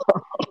talking.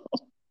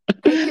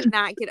 I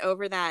cannot get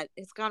over that.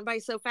 It's gone by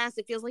so fast.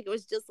 It feels like it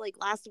was just like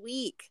last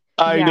week.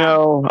 I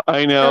know. For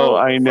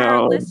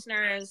our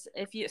listeners,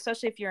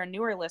 especially if you're a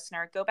newer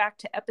listener, go back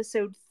to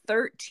episode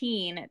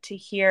 13 to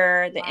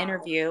hear the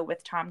interview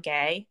with Tom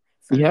Gay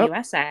from the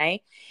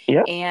USA.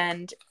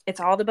 And it's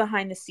all the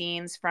behind the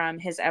scenes from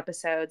his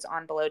episodes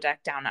on Below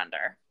Deck Down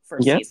Under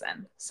first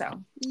season.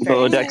 So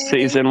Below Deck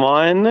season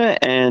 1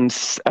 and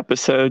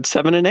episode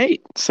 7 and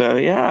 8. So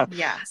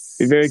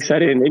very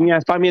exciting.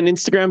 And find me on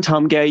Instagram,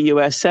 Tom Gay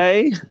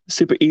USA.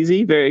 Super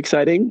easy, very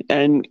exciting.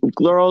 And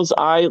girls,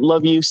 I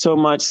love you so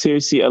much.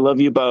 Seriously, I love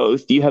you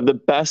both. You have the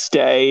best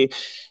day.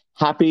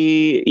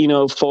 Happy,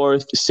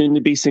 4th, soon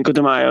to be Cinco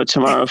de Mayo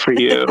tomorrow for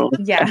you.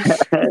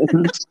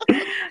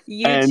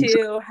 You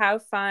too.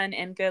 Have fun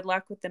and good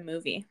luck with the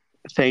movie.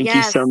 Thank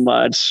you so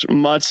much.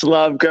 Much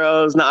love,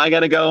 girls. Now I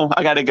gotta go.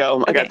 I got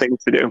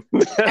things to do.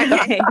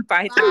 Okay.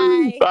 Bye.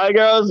 Bye,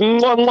 girls.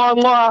 Mwah,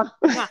 mwah,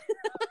 mwah.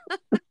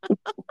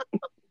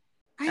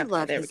 I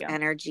love his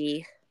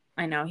energy.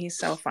 I know. He's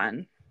so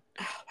fun.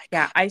 Oh my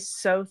God. I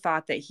so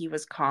thought that he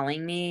was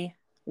calling me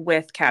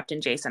with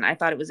Captain Jason. I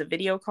thought it was a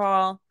video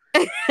call.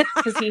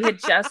 Because he had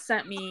just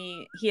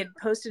he had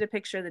posted a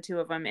picture of the two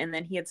of them, and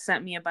then he had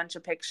sent me a bunch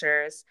of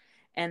pictures,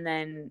 And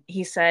then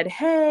he said,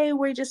 hey,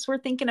 we're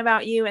thinking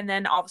about you. And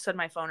then all of a sudden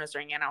my phone is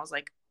ringing. I was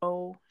like,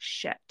 oh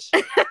shit.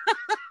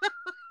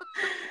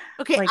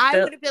 Okay, like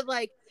I would have been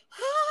like,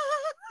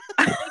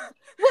 what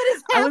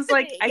is happening? I was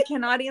like, I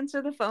cannot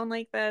answer the phone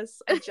like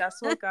this. I just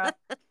woke up.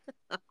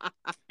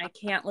 I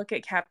can't look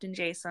at Captain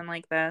Jason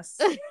like this.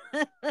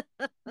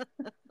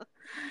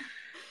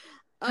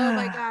 Oh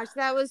my gosh,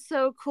 that was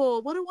so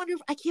cool. What a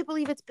wonderful, I can't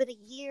believe it's been a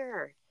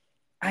year.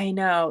 I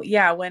know.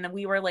 Yeah. When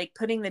we were like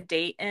putting the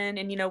date in,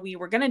 and, we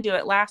were going to do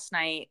it last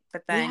night,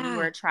 but then you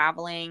were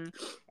traveling.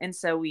 And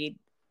so we,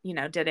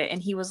 did it.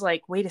 And he was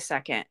like, wait a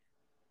second.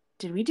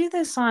 Did we do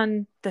this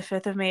on the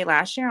 5th of May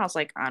last year? I was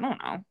like, I don't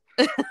know.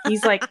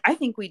 He's like, I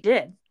think we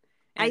did.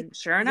 And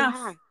sure enough.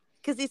 Yeah.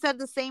 Because he said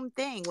the same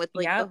thing with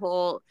like Yep. the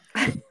whole,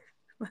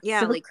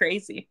 so like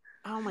crazy.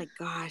 Oh my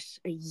gosh.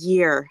 A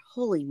year.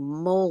 Holy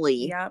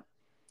moly. Yep.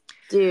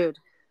 Dude.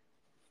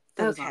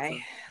 Okay.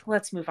 Awesome.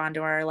 Let's move on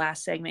to our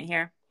last segment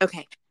here.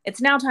 Okay.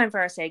 It's now time for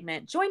our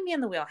segment, Join Me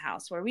in the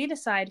Wheelhouse, where we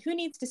decide who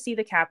needs to see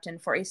the captain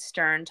for a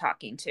stern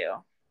talking to.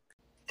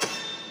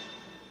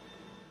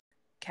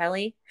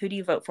 Kelly, who do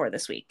you vote for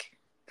this week?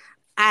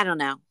 I don't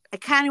know. I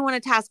kind of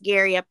want to toss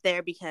Gary up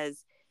there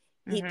because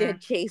he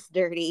did Chase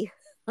dirty.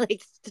 Like,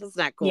 it's just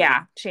not cool.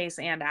 Yeah, Chase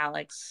and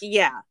Alex.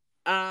 Yeah.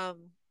 Yeah,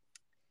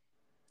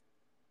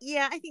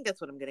 I think that's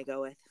what I'm going to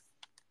go with.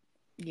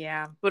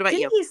 Yeah. What about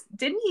you?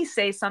 Didn't he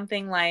say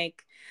something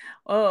like,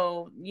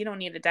 oh, you don't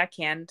need a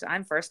deckhand,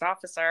 I'm first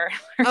officer?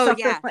 Oh,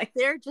 yeah.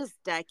 They're just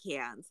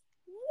deckhands.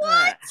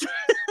 What?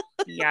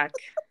 Yuck.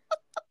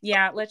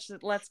 Yeah, let's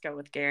go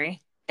with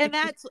Gary. And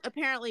that's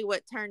apparently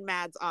what turned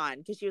Mads on,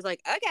 because she was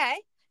like, okay.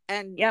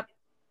 And yep.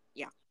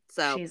 Yeah.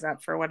 So she's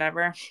up for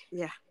whatever.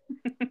 Yeah.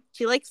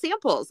 She likes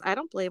samples. I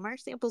don't blame her.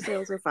 Sample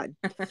sales are fun.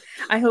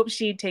 I hope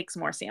she takes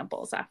more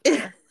samples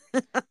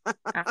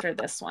after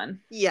this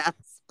one. Yes,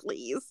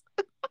 please.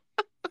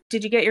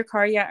 Did you get your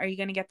car yet? Are you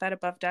going to get that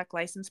above deck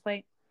license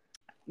plate?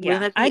 Yeah.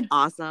 Wouldn't that be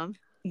awesome?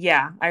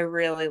 Yeah, I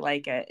really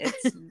like it.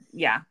 It's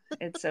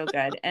it's so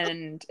good.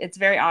 And it's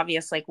very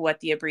obvious like what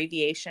the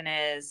abbreviation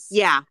is.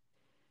 Yeah.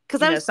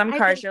 Because some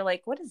cars you're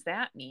like, what does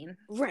that mean?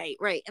 Right.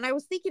 And I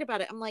was thinking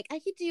about it. I'm like, I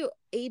could do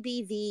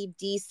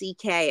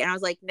ABVDCK. And I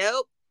was like,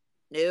 nope.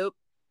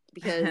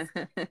 Because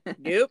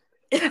nope.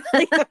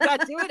 Like, I'm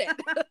not doing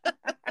it.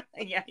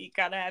 Yeah, you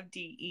gotta have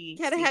DE.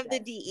 Gotta have the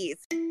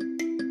DEs.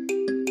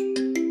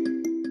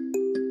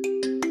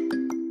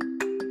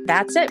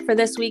 That's it for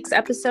this week's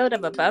episode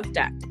of Above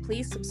Deck.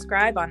 Please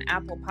subscribe on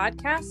Apple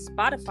Podcasts,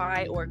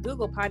 Spotify, or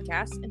Google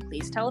Podcasts, and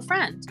please tell a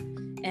friend.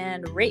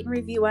 And rate and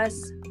review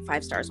us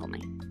 5 stars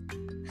only.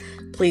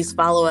 Please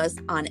follow us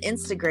on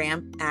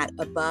Instagram at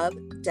Above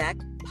Deck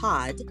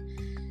Pod.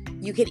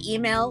 You can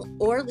email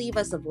or leave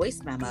us a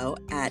voice memo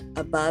at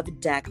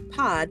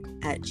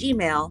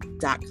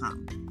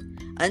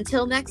abovedeckpod@gmail.com.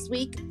 Until next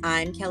week,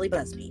 I'm Kelly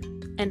Busby.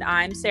 And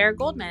I'm Sarah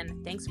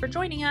Goldman. Thanks for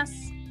joining us.